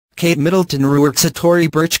Kate Middleton reworks a Tory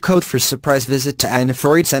Burch coat for surprise visit to Anna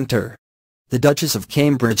Freud Centre. The Duchess of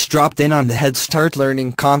Cambridge dropped in on the HeadStart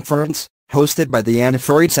Learning conference, hosted by the Anna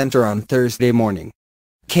Freud Centre on Thursday morning.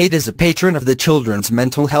 Kate is a patron of the children's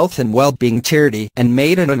mental health and well-being charity and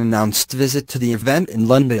made an unannounced visit to the event in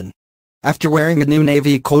London. After wearing a new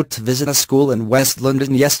navy coat to visit a school in West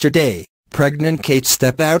London yesterday, pregnant Kate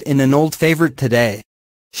stepped out in an old favourite today.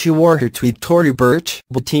 She wore her tweed Tory Burch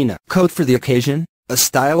Bettina coat for the occasion, a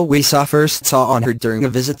style we first saw on her during a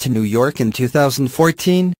visit to New York in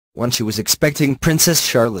 2014, when she was expecting Princess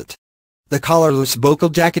Charlotte. The collarless vocal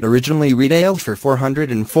jacket originally retailed for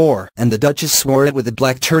 $404, and the Duchess wore it with a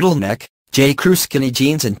black turtleneck, J. Crew skinny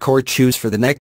jeans and court shoes for the neck.